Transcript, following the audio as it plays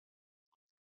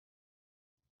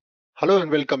Hello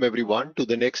and welcome everyone to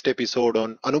the next episode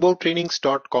on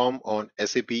anubhavtrainings.com on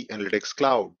SAP Analytics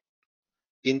Cloud.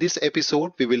 In this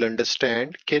episode, we will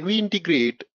understand, can we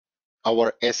integrate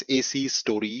our SAC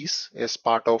stories as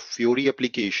part of Fiori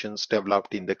applications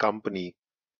developed in the company?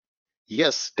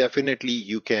 Yes, definitely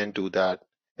you can do that.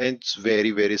 And it's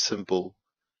very simple.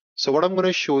 So what I'm going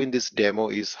to show in this demo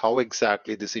is how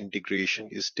exactly this integration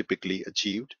is typically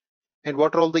achieved and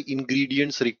what are all the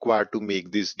ingredients required to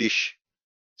make this dish.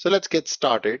 So let's get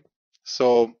started.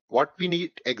 So what we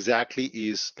need exactly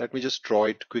is, let me just draw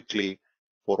it quickly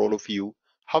for all of you,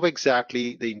 how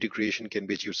exactly the integration can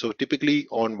be achieved. So typically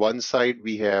on one side,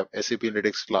 we have SAP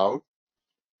Analytics Cloud,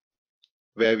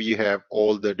 where we have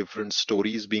all the different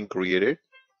stories being created.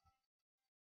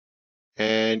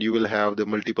 And you will have the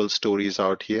multiple stories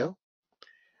out here.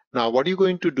 Now, what you're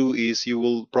going to do is you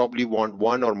will probably want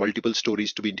one or multiple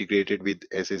stories to be integrated with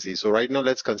SAC. So right now,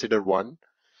 let's consider one.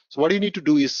 So what you need to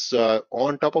do is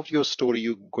on top of your story,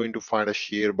 you're going to find a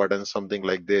share button, something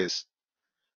like this.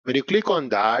 When you click on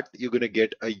that, you're going to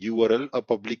get a URL, a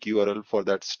public URL for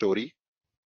that story.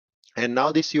 And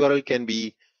now this URL can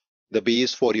be the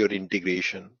base for your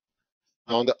integration.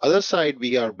 Now on the other side,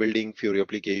 we are building Fiori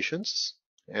applications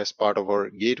as part of our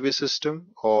gateway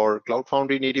system or Cloud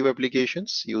Foundry native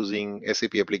applications using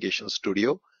SAP Application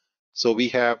Studio. So we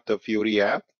have the Fiori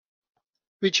app,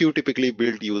 which you typically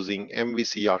build using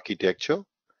MVC architecture.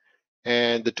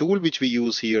 And the tool which we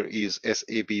use here is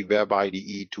SAP Web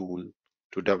IDE tool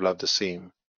to develop the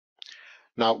same.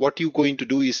 Now, what you're going to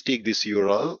do is take this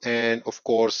URL, and of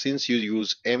course, since you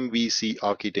use MVC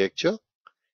architecture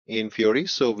in Fiori,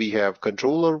 so we have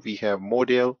controller, we have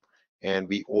model, and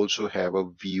we also have a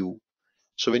view.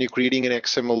 So when you're creating an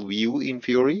XML view in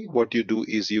Fiori, what you do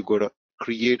is you're going to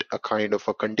create a kind of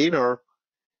a container,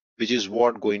 which is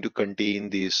what going to contain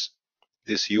this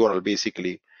URL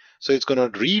basically. So it's going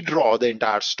to redraw the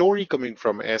entire story coming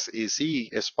from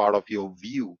SAC as part of your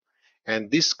view.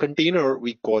 And this container,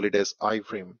 we call it as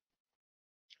iframe,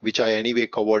 which I anyway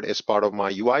covered as part of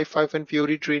my UI5 and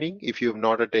Fiori training. If you have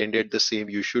not attended the same,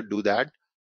 you should do that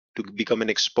to become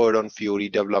an expert on Fiori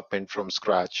development from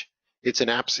scratch. It's an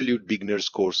absolute beginner's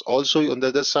course. Also, on the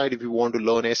other side, if you want to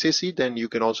learn SAC, then you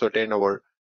can also attend our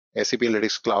SAP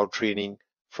Analytics Cloud training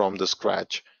from the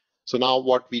scratch. So now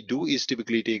what we do is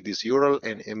typically take this URL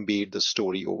and embed the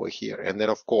story over here. And then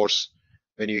of course,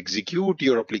 when you execute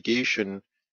your application,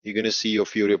 you're going to see your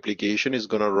Fiori application is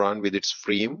going to run with its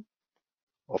frame.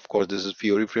 Of course, this is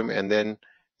Fiori frame, and then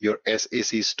your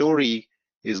SAC story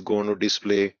is going to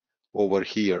display over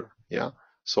here. Yeah.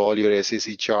 So all your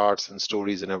SAC charts and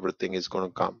stories and everything is going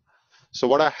to come. So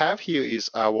what I have here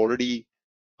is I've already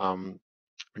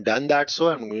done that. So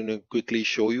I'm going to quickly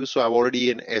show you. So I've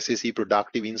already an SAC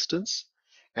productive instance,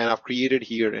 and I've created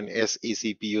here an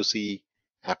SAC POC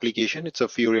application. It's a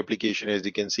Fiori application, as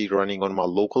you can see, running on my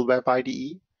local web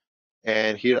IDE.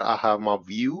 And here I have my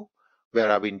view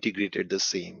where I've integrated the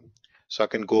same. So I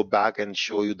can go back and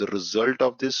show you the result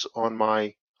of this on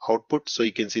my output. So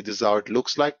you can see this is how it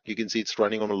looks like. You can see it's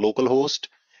running on a local host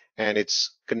and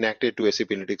it's connected to SAP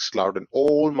Analytics Cloud, and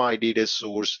all my data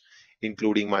source,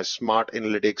 including my smart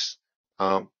analytics,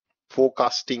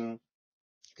 forecasting,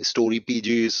 story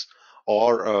pages,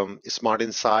 or smart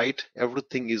insight,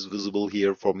 everything is visible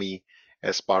here for me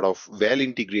as part of well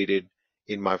integrated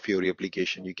in my Fiori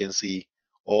application. You can see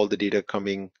all the data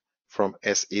coming from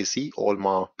SAC. All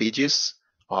my pages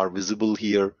are visible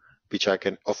here, which I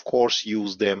can of course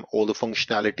use them. All the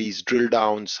functionalities, drill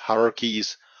downs,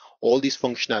 hierarchies, all these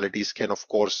functionalities can of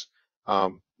course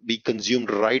be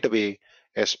consumed right away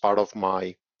as part of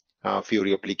my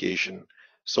Fiori application.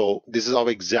 So this is how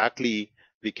exactly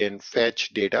we can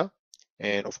fetch data,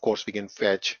 and of course we can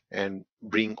fetch and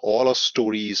bring all our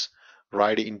stories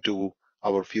right into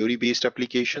our Fiori based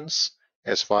applications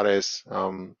as far as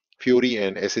Fiori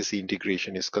and SAC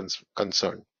integration is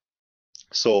concerned.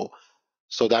 So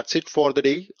that's it for the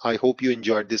day. I hope you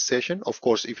enjoyed this session. Of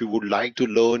course, if you would like to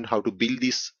learn how to build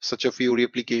such a Fiori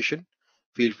application,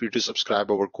 feel free to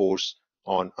subscribe our course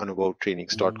on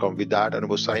anubhavtrainings.com. With that,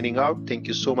 Anubhav signing out. Thank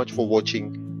you so much for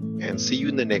watching and see you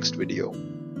in the next video.